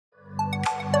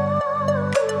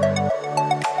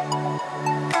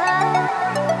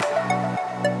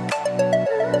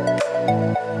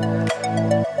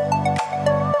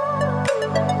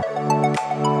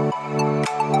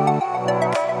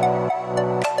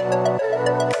Good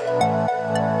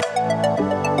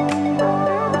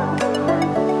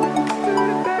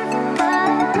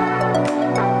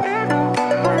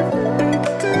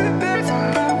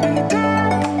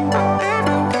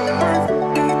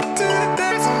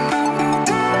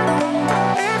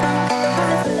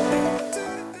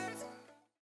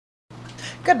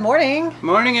morning.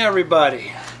 Morning,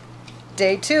 everybody.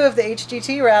 Day 2 of the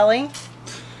HDT Rally.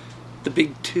 The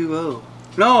big 2-0.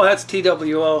 No, that's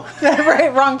TWO.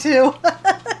 Right, wrong 2.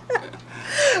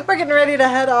 We're getting ready to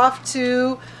head off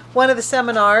to one of the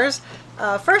seminars.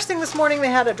 First thing this morning, they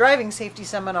had a driving safety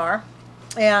seminar.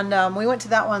 And we went to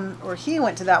that one, or he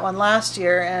went to that one last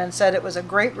year and said it was a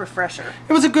great refresher.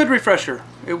 It was a good refresher.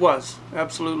 It was,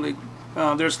 absolutely.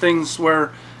 There's things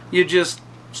where you just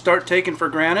start taking for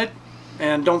granted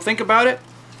and don't think about it,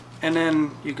 and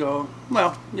then you go,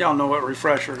 well, y'all know what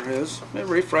refresher is. It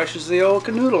refreshes the old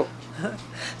canoodle.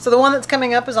 So the one that's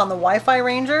coming up is on the Wi-Fi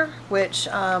Ranger, which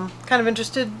kind of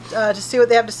interested to see what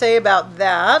they have to say about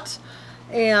that.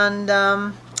 And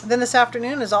then this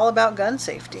afternoon is all about gun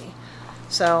safety.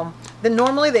 So then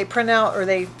normally they print out, or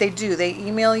they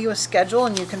email you a schedule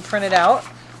and you can print it out.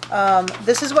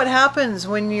 This is what happens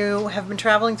when you have been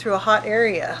traveling through a hot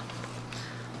area.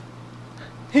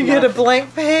 You get a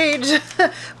blank page.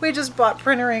 We just bought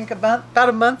printer ink about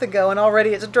a month ago and already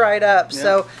it's dried up. Yeah.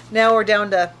 So now we're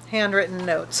down to handwritten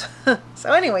notes.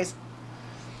 So anyways,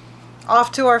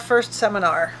 off to our first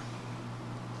seminar.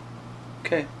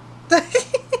 Okay.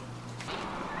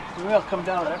 We'll come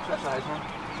down and exercise, huh?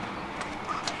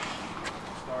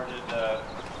 Started, I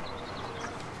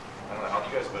don't know how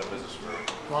you guys have been in business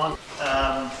for long.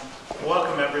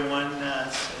 Welcome everyone.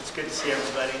 It's good to see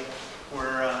everybody.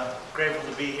 We're grateful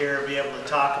to be here, be able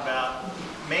to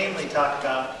mainly talk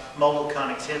about mobile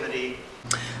connectivity.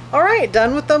 All right,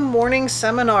 done with the morning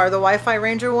seminar, the Wi-Fi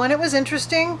Ranger one. It was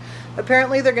interesting.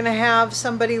 Apparently they're going to have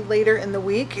somebody later in the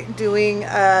week doing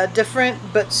a different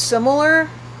but similar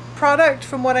product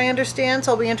from what I understand,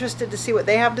 so I'll be interested to see what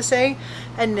they have to say.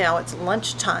 And now it's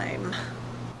lunchtime.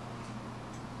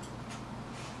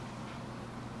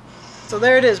 So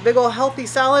there it is, big old healthy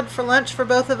salad for lunch for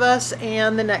both of us,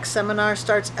 and the next seminar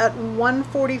starts at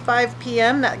 1:45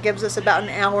 p.m. That gives us about an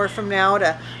hour from now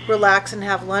to relax and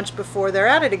have lunch before they're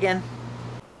at it again.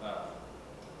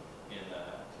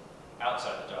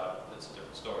 Outside the job, that's a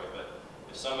different story, but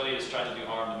if somebody is trying to do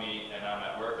harm to me and I'm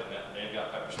at work and they've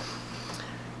got pepper spray.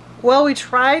 Well, we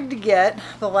tried to get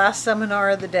the last seminar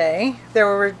of the day. There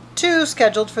were 2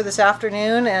 scheduled for this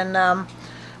afternoon, and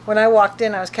when I walked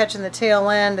in, I was catching the tail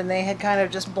end, and they had kind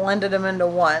of just blended them into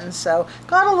one. So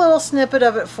got a little snippet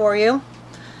of it for you.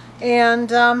 And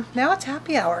now it's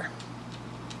happy hour.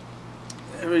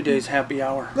 Every day's happy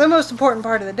hour. The most important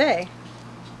part of the day.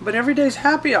 But every day's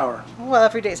happy hour. Well,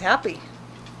 every day's happy.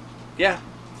 Yeah.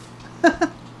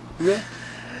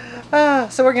 Yeah.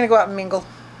 So we're going to go out and mingle.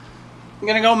 I'm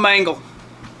going to go mangle.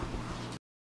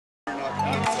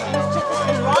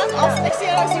 Next thing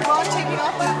I see Ron taking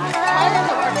off the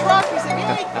tires of our truck. He said,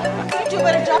 "Hey, you do a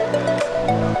better job."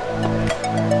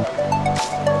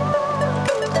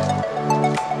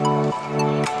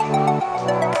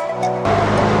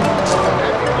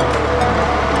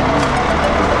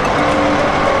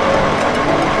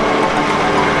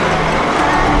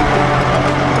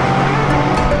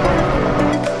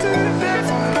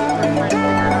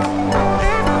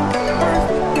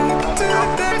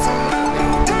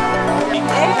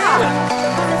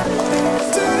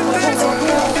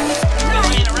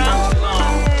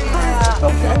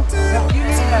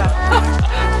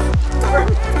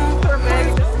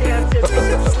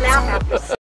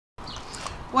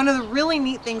 One of the really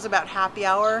neat things about happy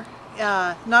hour,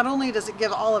 not only does it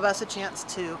give all of us a chance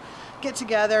to get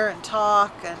together and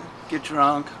talk and get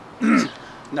drunk.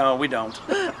 No, we don't.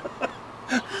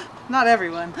 Not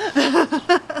everyone.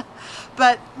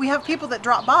 But we have people that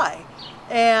drop by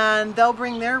and they'll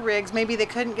bring their rigs. Maybe they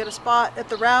couldn't get a spot at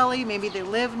the rally, maybe they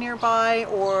live nearby,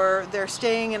 or they're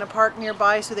staying in a park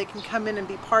nearby so they can come in and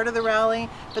be part of the rally,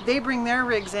 but they bring their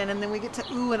rigs in and then we get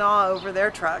to ooh and ah over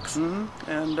their trucks. Mm-hmm.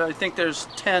 And I think there's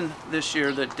 10 this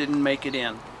year that didn't make it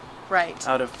in. Right.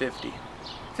 Out of 50.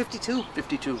 52.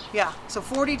 52. Yeah, so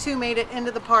 42 made it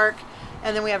into the park,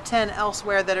 and then we have 10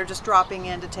 elsewhere that are just dropping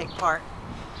in to take part.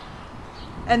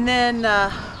 And then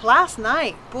last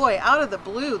night, boy, out of the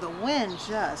blue, the wind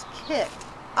just kicked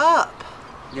up.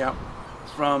 Yeah,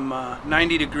 from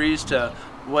 90 degrees to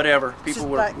whatever. People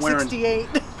were like wearing 68.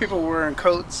 People were wearing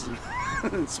coats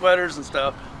and sweaters and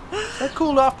stuff. That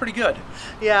cooled off pretty good.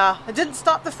 Yeah, it didn't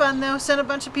stop the fun though. Sent a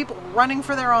bunch of people running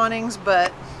for their awnings,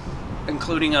 but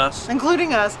including us.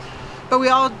 Including us. But we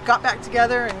all got back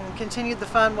together and continued the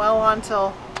fun well on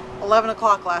till 11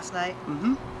 o'clock last night.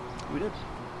 Mm-hmm. We did.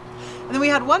 And then we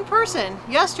had one person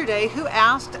yesterday who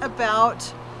asked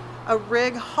about a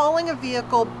rig hauling a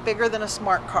vehicle bigger than a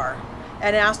smart car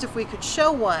and asked if we could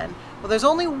show one. Well, there's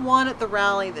only one at the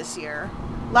rally this year.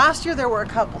 Last year there were a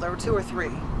couple, there were 2 or 3.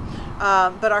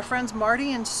 But our friends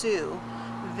Marty and Sue,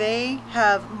 they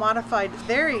have modified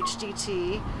their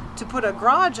HDT to put a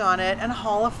garage on it and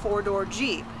haul a 4-door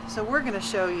Jeep. So we're going to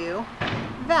show you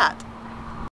that.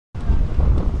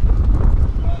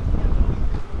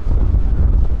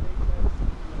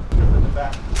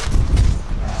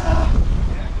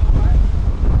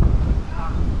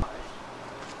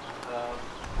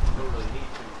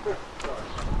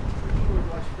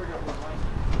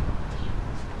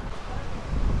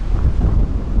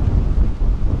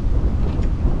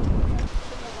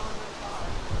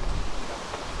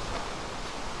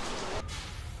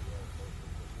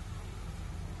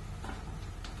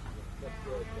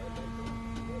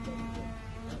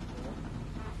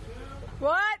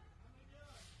 What?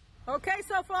 Okay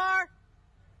so far?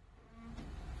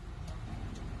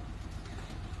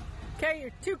 Okay,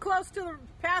 you're too close to the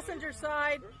passenger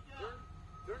side.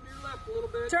 Turn to your left a little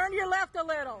bit. Turn to your left a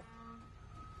little.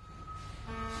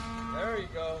 There you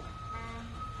go.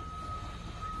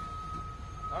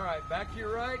 All right, back to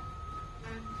your right.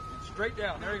 And straight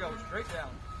down. There you go, straight down.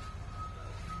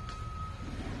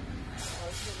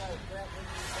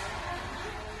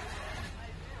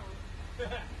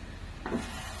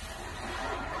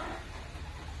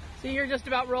 See, you're just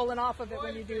about rolling off of it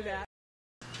when you do that.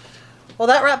 Well,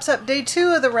 that wraps up day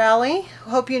 2 of the rally.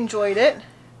 Hope you enjoyed it.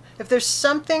 If there's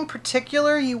something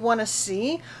particular you want to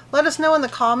see, let us know in the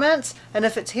comments, and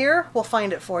if it's here, we'll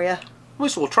find it for you. At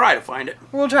least we'll try to find it.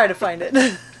 We'll try to find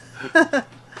it.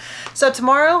 So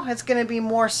tomorrow, it's going to be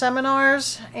more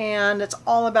seminars, and it's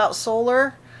all about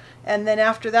solar. And then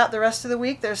after that, the rest of the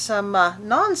week, there's some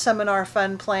non-seminar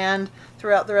fun planned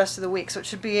throughout the rest of the week. So it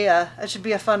should be a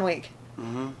fun week.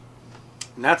 Mm-hmm.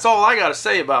 And that's all I got to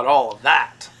say about all of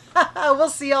that. We'll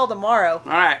see y'all tomorrow.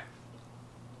 All right.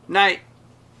 Night.